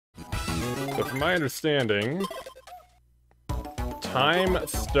So from my understanding, time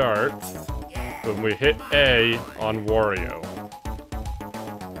starts when we hit A on Wario.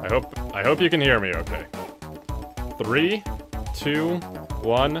 I hope you can hear me okay. 3, 2,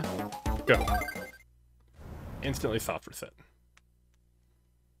 1, go. Instantly soft reset.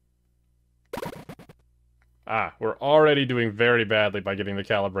 Ah, we're already doing very badly by getting the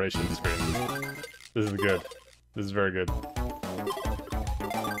calibration screen. This is good. This is very good.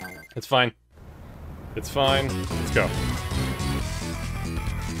 It's fine. It's fine. Let's go.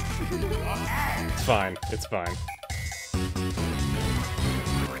 It's fine. It's fine.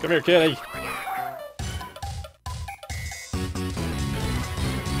 Come here, kitty.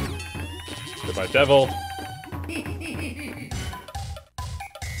 Goodbye, devil.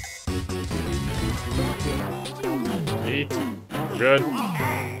 Eat. Good.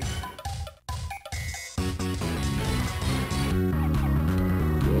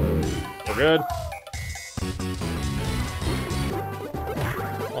 We're good.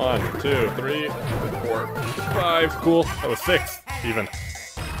 1, 2, 3, 4, 5. Cool. That was 6, even.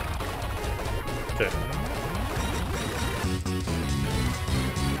 Okay.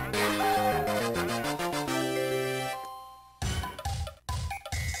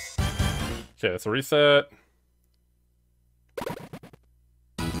 Okay, that's a reset.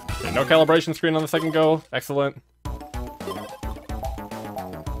 Okay, no calibration screen on the second go. Excellent.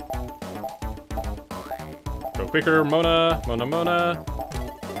 Go quicker, Mona. Mona, Mona.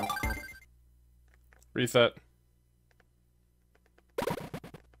 Reset.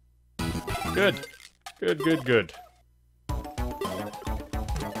 Good. Good, good, good.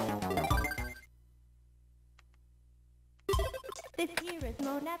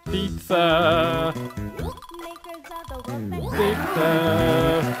 Pizza! Pizza!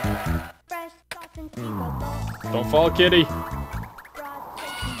 Don't fall, kitty!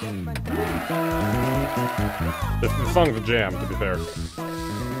 This song's a jam, to be fair.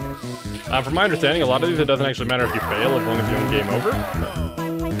 From my understanding, a lot of these, it doesn't actually matter if you fail as long as you own game over.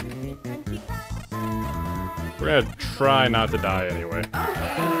 We're gonna try not to die anyway.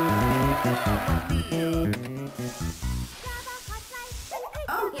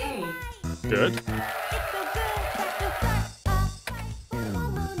 Good.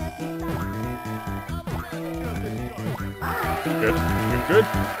 Good. Good, good.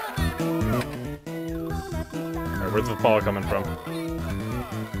 Alright, where's the fall coming from?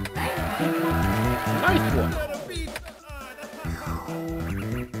 Nice one!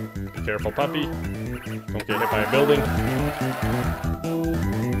 Be careful, puppy. Don't get hit by a building.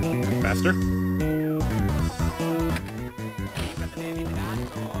 Faster.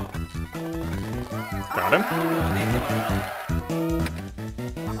 Got him.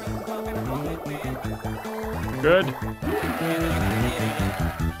 Good.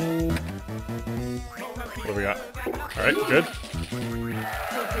 What do we got? Alright, good.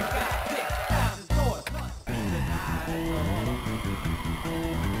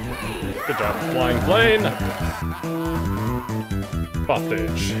 Good job, flying plane! Boss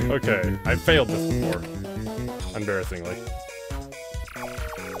stage. Okay, I failed this before. Embarrassingly.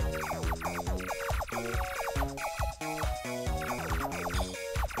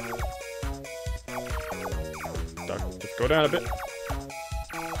 Just go down a bit.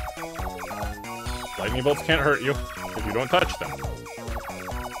 Lightning bolts can't hurt you if you don't touch them.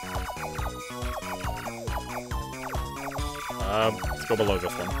 Let's go below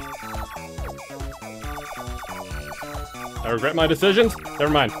this one. I regret my decisions? Never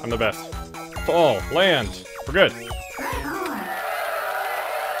mind, I'm the best. Fall, land, we're good.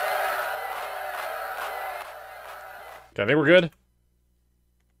 Okay, I think we're good.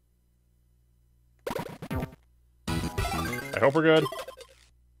 I hope we're good.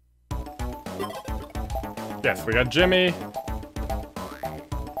 Yes, we got Jimmy.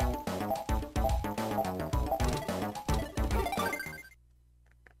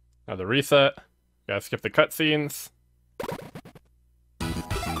 Now the reset. Gotta skip the cutscenes.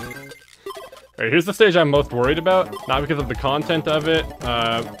 Alright, here's the stage I'm most worried about. Not because of the content of it,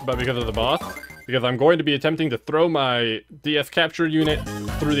 but because of the boss. Because I'm going to be attempting to throw my DS capture unit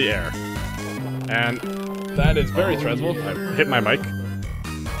through the air. And that is very stressful. I hit my mic.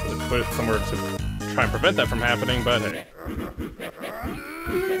 Let's put it somewhere to try and prevent that from happening, but hey.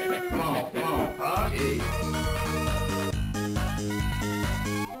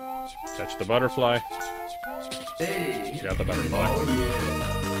 Catch the butterfly. You got the butterfly.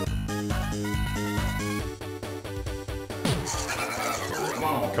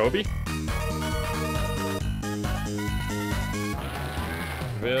 Kobe?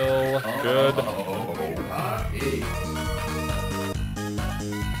 Bill, good.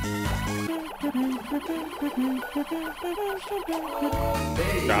 Got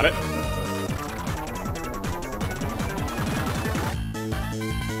it.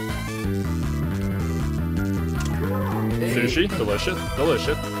 Sushi, delicious,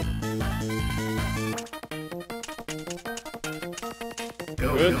 delicious.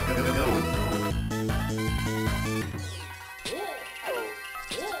 Good.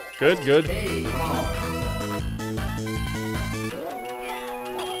 Good, good.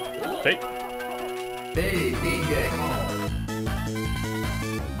 Hey.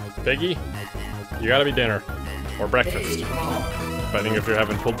 Piggy, you gotta be dinner. Or breakfast. Depending if you're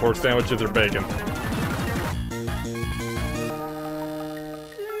having pulled pork sandwiches or bacon.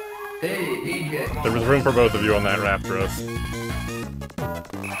 There was room for both of you on that Raptoros.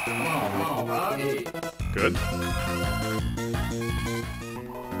 Good.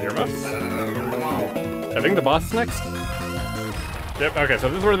 Earmuffs. I think the boss is next. Yep, okay, so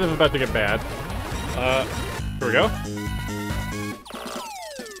this is where this is about to get bad. Here we go.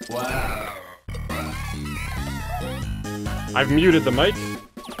 Wow. I've muted the mic.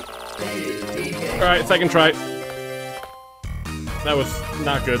 Alright, second try. That was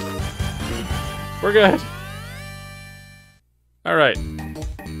not good. We're good. Alright.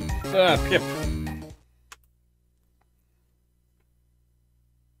 Skip.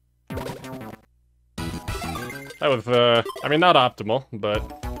 That was, I mean, not optimal, but...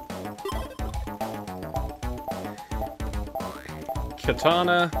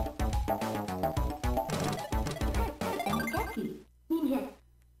 Katana.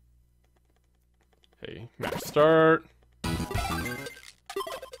 Hey, map start.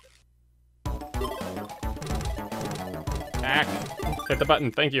 Ack. Hit the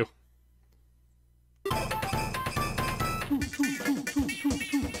button, thank you.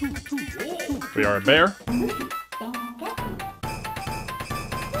 We are a bear.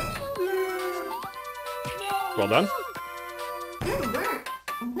 Well done.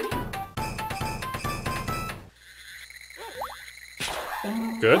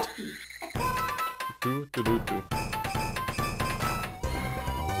 Good.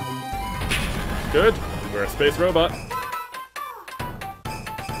 Good. We're a space robot.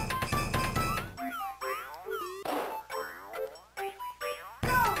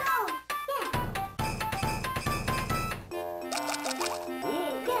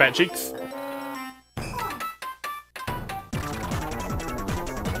 Fat cheeks.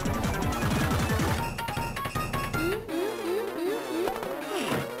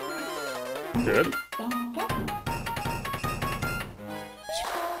 Good.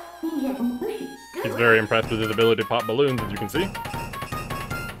 He's very impressed with his ability to pop balloons, as you can see.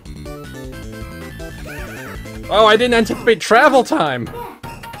 Oh, I didn't anticipate travel time!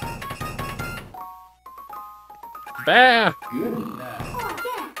 Bah!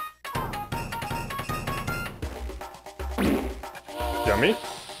 Yummy.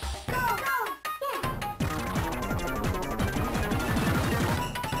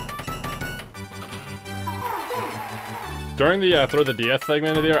 During the throw the DS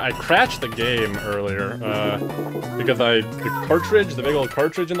segment of the year, I crashed the game earlier because the cartridge, the big old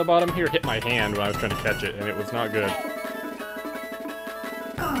cartridge in the bottom here, hit my hand when I was trying to catch it, and it was not good.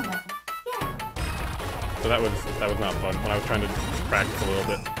 So that was not fun when I was trying to practice a little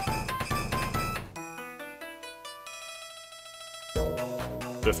bit.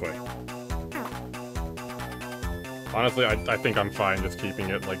 This way. Honestly, I think I'm fine just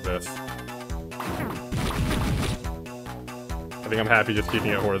keeping it like this. I think I'm happy just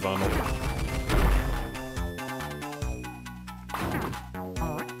keeping it horizontal.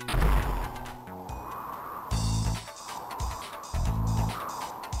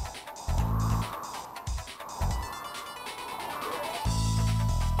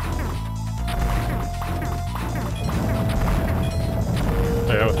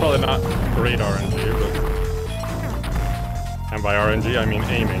 Yeah, it was probably not great RNG, but... And by RNG, I mean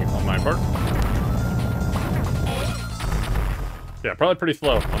aiming on my part. Yeah, probably pretty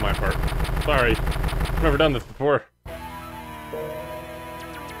slow on my part. Sorry. I've never done this before.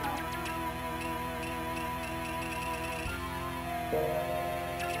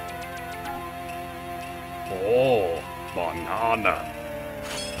 Oh, banana.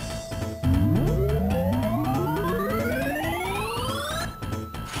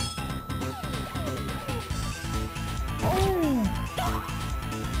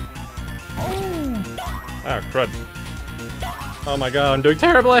 Ah, crud. Oh my god, I'm doing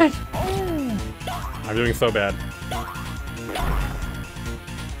terribly! I'm doing so bad.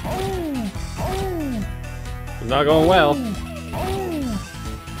 It's not going well.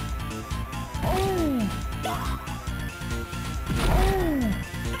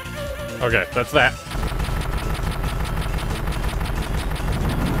 Okay, that's that.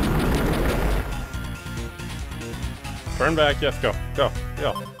 Turn back, yes, go. Go.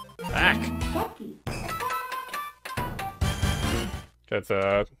 Go. Back! Okay,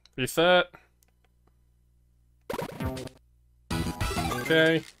 let's, reset.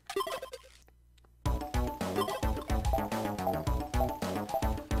 Okay.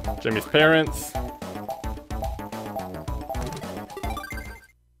 Jimmy's parents.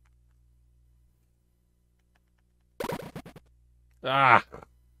 Ah!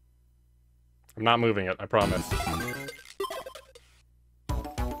 I'm not moving it, I promise.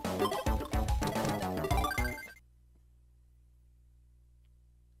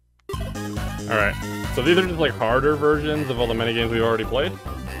 Alright, so these are just like harder versions of all the minigames we've already played.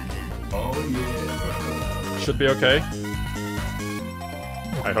 Oh yeah. Should be okay.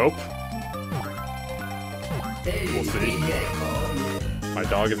 I hope. We'll see. My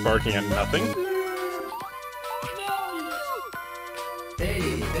dog is barking at nothing.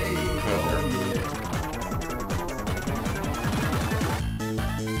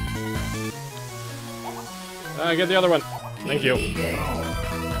 Get the other one. Thank you.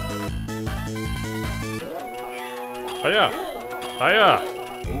 Hiya! Hiya!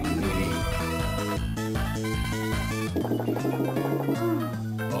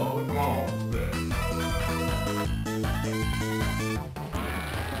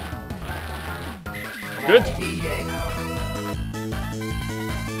 Good.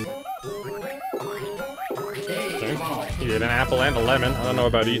 Okay. You ate an apple and a lemon. I don't know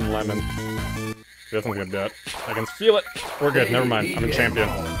about eating lemon. Doesn't get that. I can feel it. We're good. Never mind. I'm a champion.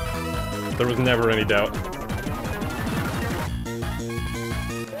 There was never any doubt.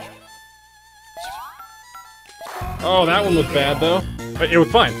 Oh, that one was bad though. But it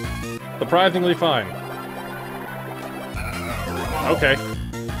was fine. Surprisingly fine. Okay.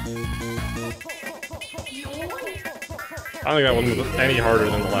 I don't think that one was any harder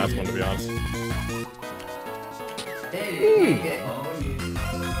than the last one, to be honest.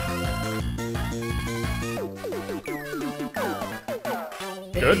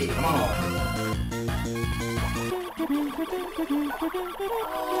 Good.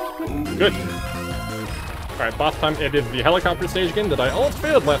 Good. Alright, boss time. It is the helicopter stage again that I almost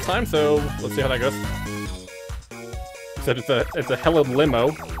failed last time, so let's see how that goes. Except it's a hella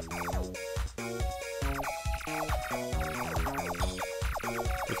limo.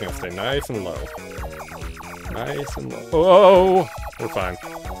 Just gonna stay nice and low. Nice and low. Oh! We're fine.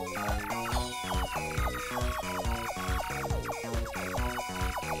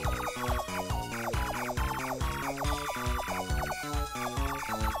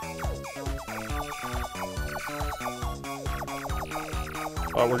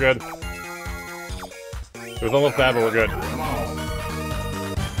 Oh, we're good. It was almost bad, but we're good.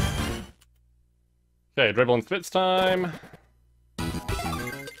 Okay, dribble and spits time.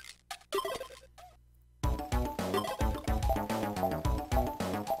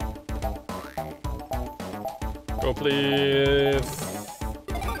 Go, please.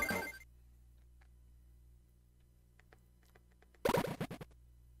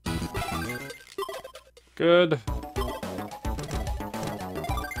 Good.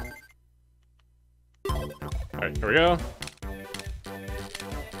 Alright, here we go.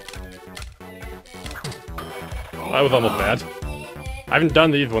 That was almost bad. I haven't done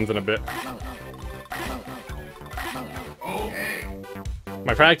these ones in a bit.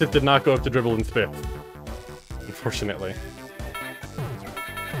 My practice did not go up to dribble and spit. Unfortunately.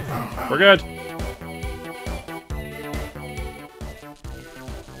 We're good.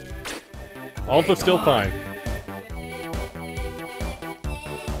 Also still fine.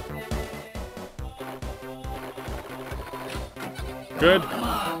 Good.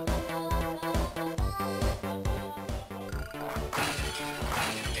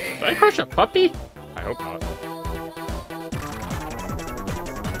 Did I crush a puppy? I hope not.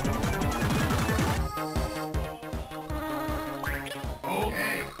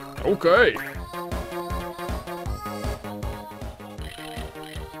 Okay.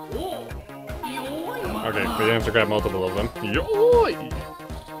 Okay, we have to grab multiple of them. Yoy!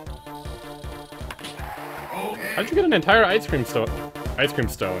 How'd you get an entire ice cream stone? Ice cream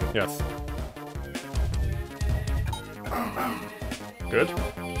stone, yes. Good.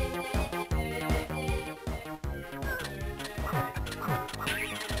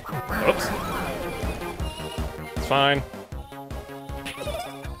 Oops. It's fine.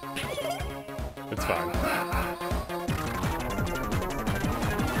 It's fine.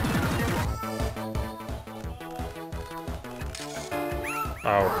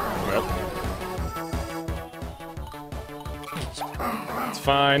 Oh, well. It's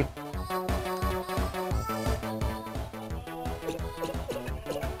fine.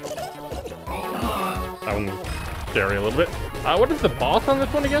 That one's scary a little bit. What is the boss on this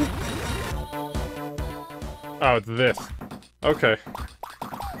one again? Oh, it's this. Okay.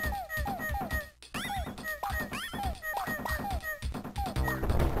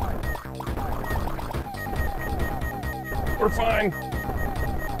 We're fine.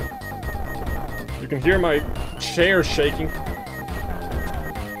 You can hear my chair shaking.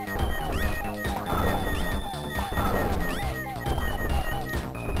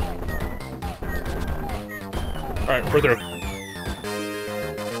 Alright, we're through.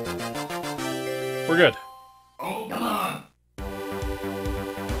 We're good. Oh, come on.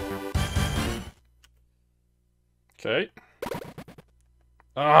 Okay.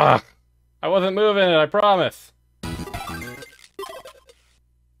 Ah! I wasn't moving it, I promise.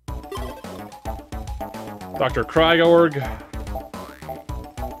 Dr. Krygorg.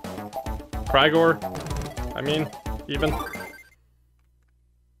 Krygor? I mean, even. Okay,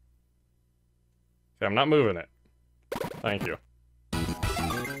 I'm not moving it. Thank you.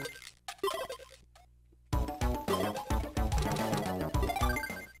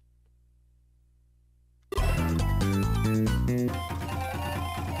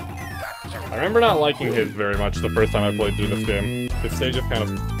 I remember not liking his very much the first time I played through this game. This stage is kind of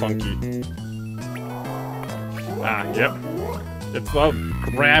funky. Ah, yep. It's the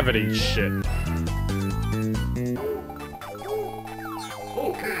gravity shit.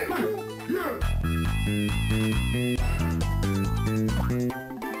 Okay. Yeah.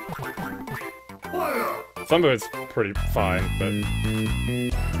 Fire. Some of it's pretty fine, but...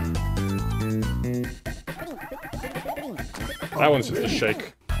 That one's just a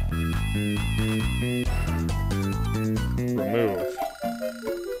shake. Remove.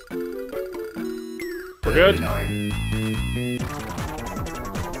 We're good?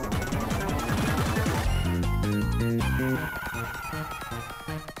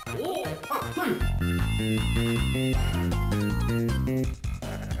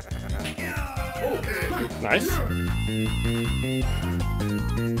 Nice.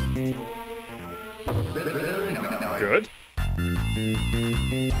 Good.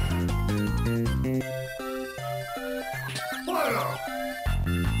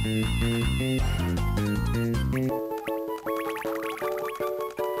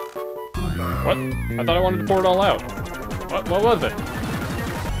 What? I thought I wanted to pour it all out. What was it?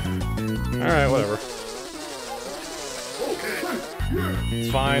 Alright, whatever.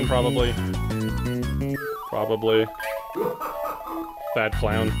 It's fine, probably. Probably. Bad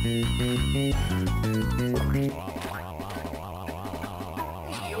clown.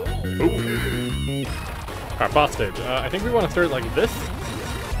 Ooh. Alright, boss stage. I think we want to start like this.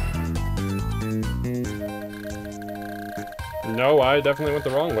 No, I definitely went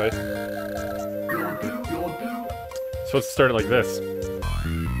the wrong way. Supposed to start it like this.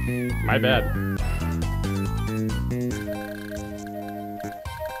 My bad.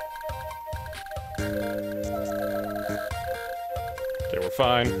 Okay, we're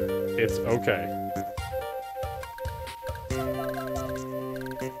fine. It's okay.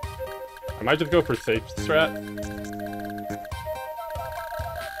 I might just go for safe strat.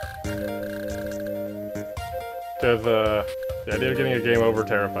 Because, the idea of getting a game over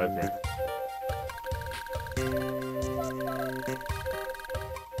terrifies me.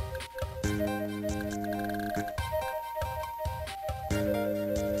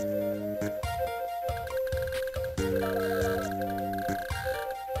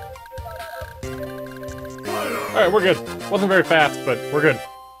 Alright, we're good. Wasn't very fast, but we're good.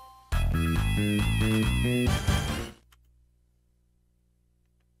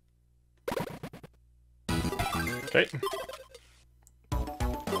 Okay.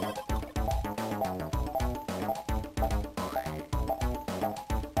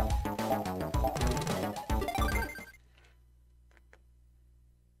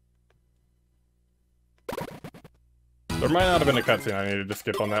 There might not have been a cutscene I needed to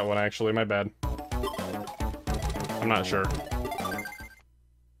skip on that one, actually. My bad. I'm not sure.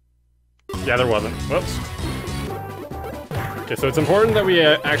 Yeah, there wasn't. Whoops. Okay, so it's important that we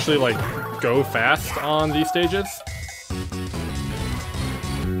actually, like, go fast on these stages.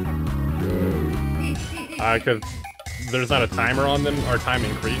 Because there's not a timer on them, our time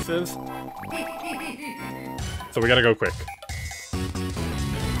increases. So we gotta go quick.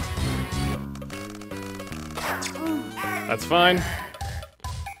 That's fine.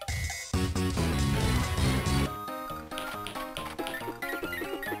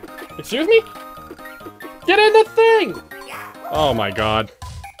 Excuse me? Get in the thing! Oh my god.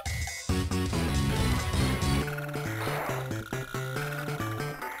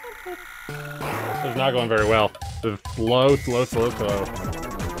 This is not going very well. This is slow, slow, slow, slow.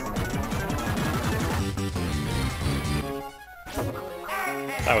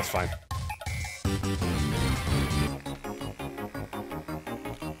 That was fine.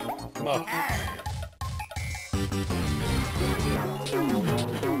 Come on.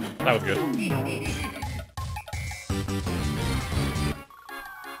 That was good.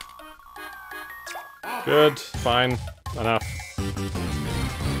 Good, fine, enough.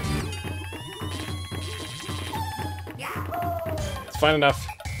 It's fine enough.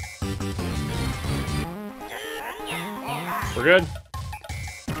 We're good.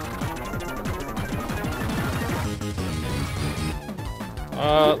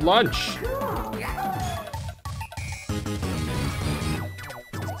 Lunch.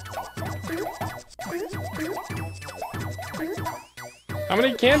 How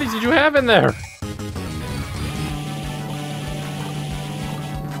many candies did you have in there?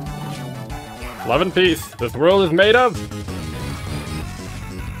 Love and peace. This world is made of.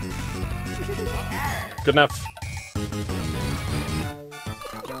 Good enough.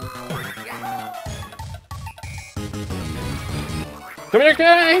 Come here,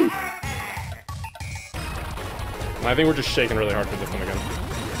 King! I think we're just shaking really hard for this one again.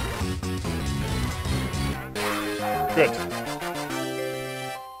 Good.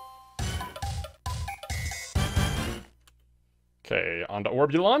 Okay, on to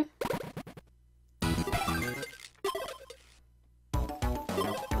Orbulon.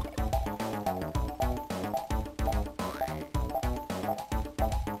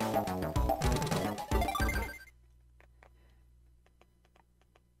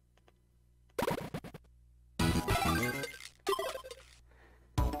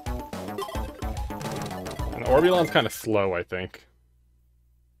 And Orbulon's kind of slow, I think.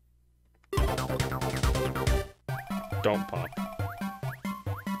 Don't pop.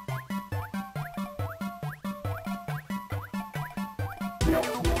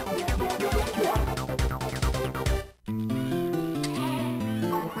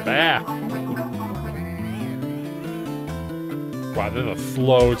 Bah! Wow, this is a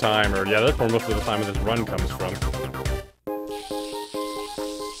slow timer. Yeah, that's where most of the time this run comes from.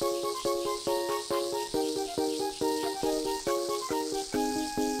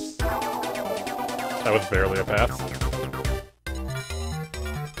 That was barely a pass.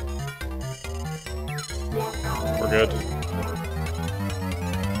 We're good.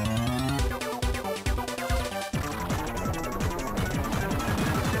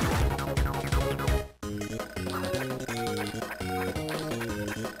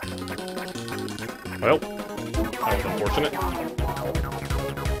 Well, that was unfortunate.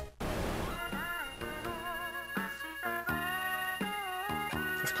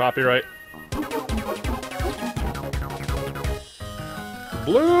 It's copyright.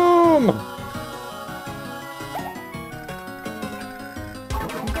 Bloom!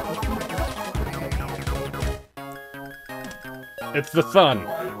 It's the sun.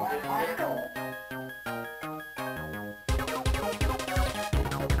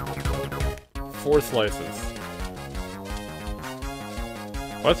 Four slices.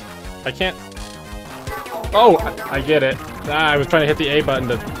 What? I can't... Oh! I get it. Ah, I was trying to hit the A button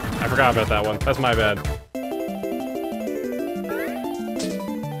to... I forgot about that one. That's my bad.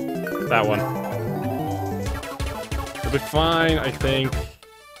 That one. It'll be fine, I think.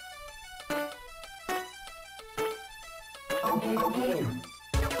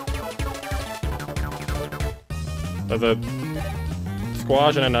 There's a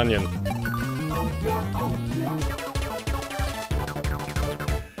squash and an onion.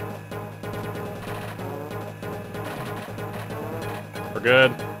 We're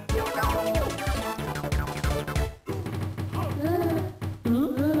good.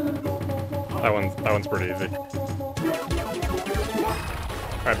 That one's pretty easy.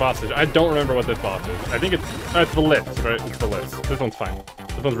 Alright, boss stage. I don't remember what this boss is. I think it's the lips, right? It's the lips. This one's fine.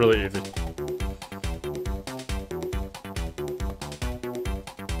 This one's really easy.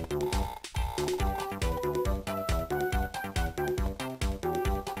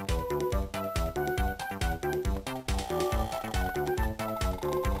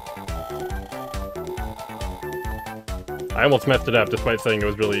 I almost messed it up despite saying it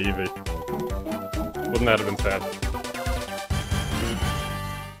was really easy. Wouldn't that have been sad?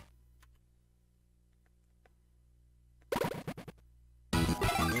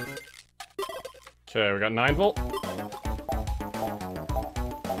 Okay, we got 9 volt.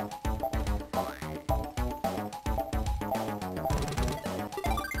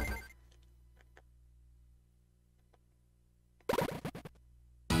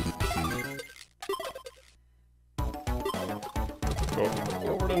 Go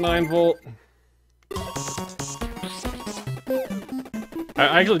over to 9 volt.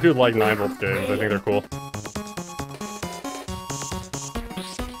 I actually do like 9 volt games. I think they're cool.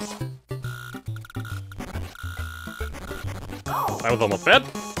 That was almost bad.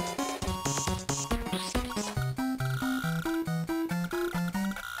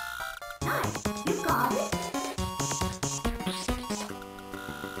 You got it.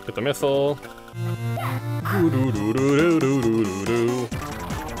 Get the missile. Do-do-do-do-do-do-do-do.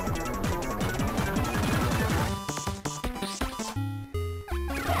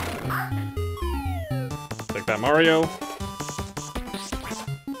 Take that, Mario.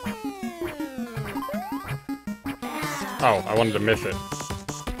 Oh, I wanted to miss it.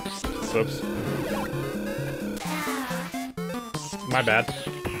 Oops. My bad.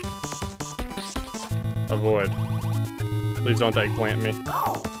 Avoid. Please don't eggplant me.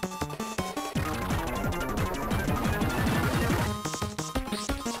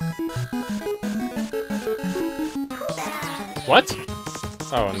 What?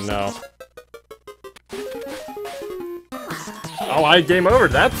 Oh no. Oh, I game over.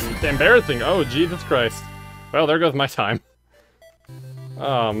 That's embarrassing. Oh, Jesus Christ. Well, there goes my time.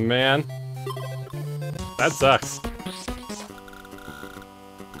 Oh, man. That sucks.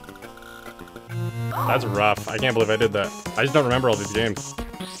 That's rough. I can't believe I did that. I just don't remember all these games.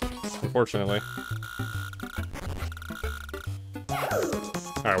 Unfortunately.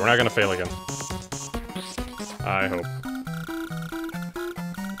 Alright, we're not gonna fail again. I hope.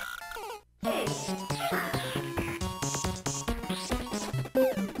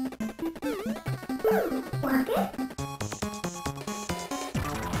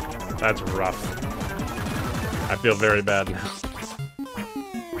 That's rough. I feel very bad now.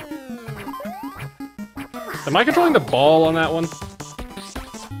 Am I controlling the ball on that one?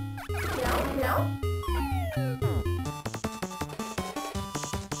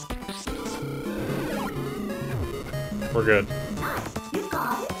 We're good.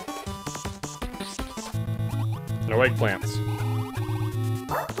 No eggplants.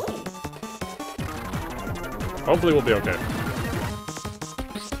 Hopefully we'll be okay.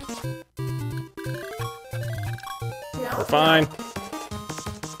 We're fine.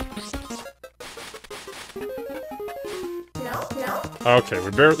 Okay, we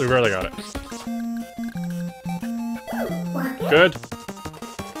barely got it. Good.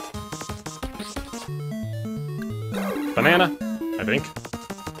 Banana, I think.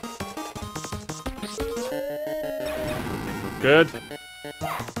 Good.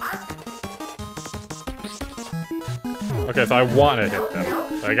 Okay, so I want to hit them.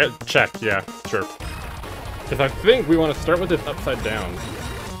 I get check, yeah, sure. Because I think we want to start with this upside down.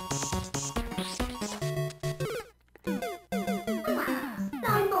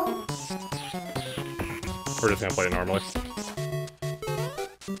 We're just gonna play it normally.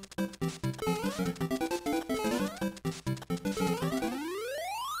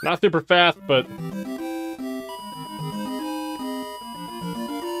 Not super fast, but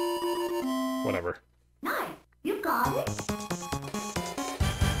whatever. You got it.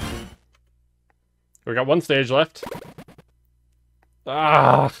 We got one stage left.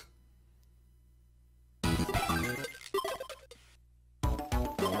 Ah.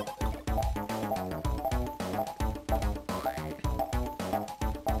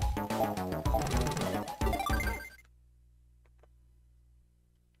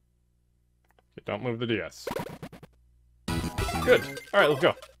 Don't move the DS. Good. Alright, let's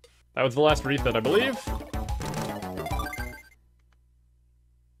go. That was the last reset, I believe.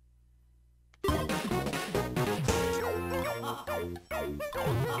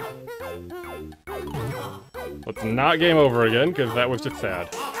 Let's not game over again, because that was just sad.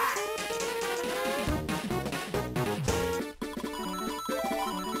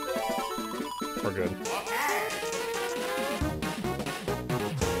 We're good.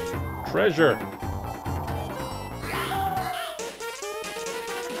 Treasure!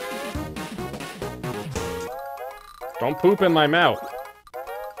 Don't poop in my mouth.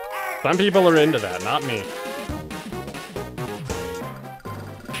 Some people are into that, not me.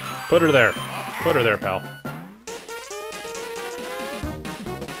 Put her there. Put her there, pal.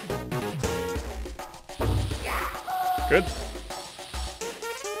 Good.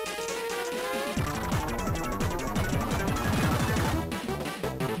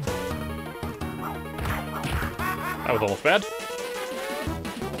 That was almost bad.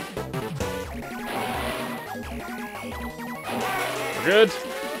 We're good.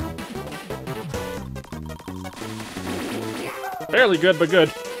 Barely good, but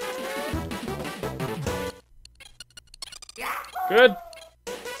good. Good.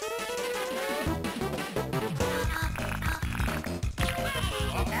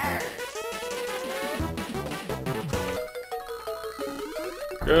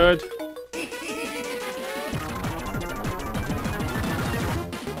 Good.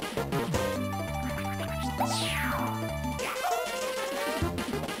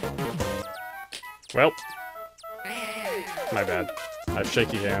 Well. My bad. I have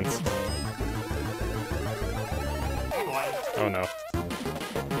shaky hands. Oh no.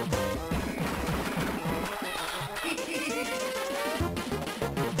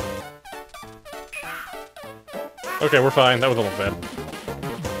 Okay, we're fine. That was almost bad.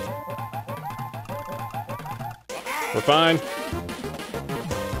 We're fine.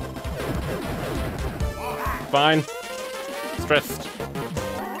 Fine. Stressed.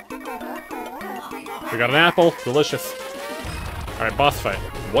 We got an apple. Delicious. Alright, boss fight.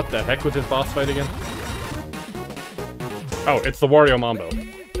 What the heck was his boss fight again? Oh, it's the Wario Mambo.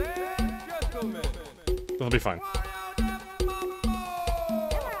 This'll be fine.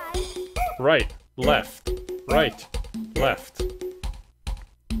 Right, left, right, left.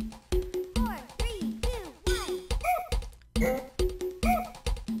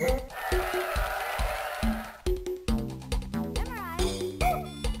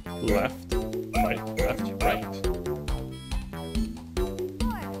 Left, right, left, right.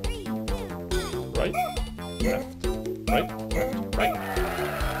 Right, left, right, left, right.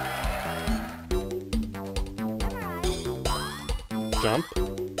 Jump.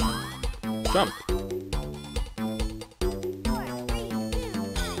 Jump.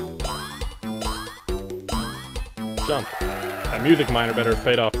 Jump. That music miner better have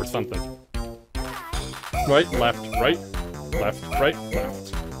paid off for something. Right, left, right, left, right,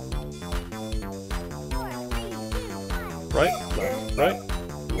 left. Right, left, right,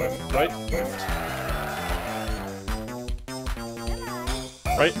 left, right, left.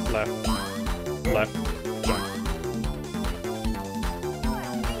 Right, left, left, jump.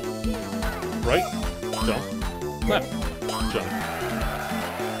 Right, jump, left, jump.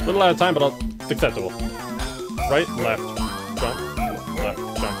 A little out of time, but it's acceptable. Right, left, jump, left,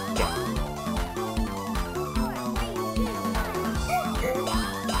 jump, jump.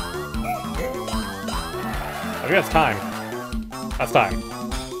 I think that's time. That's time.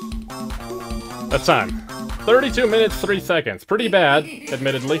 That's time. 32 minutes, 3 seconds. Pretty bad,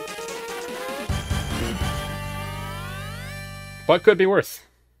 admittedly. But could be worse.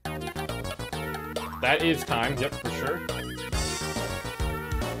 That is time, yep, for sure.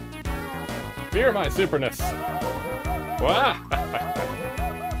 Fear my superness. Wow.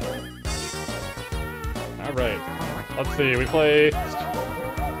 Alright. Let's see, we placed...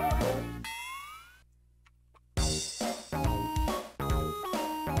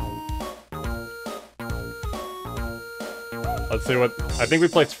 Let's see what... I think we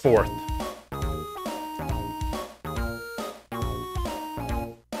placed 4th.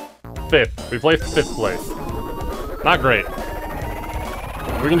 5th. We placed 5th place. Not great.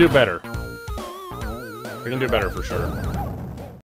 We can do better. We can do better for sure.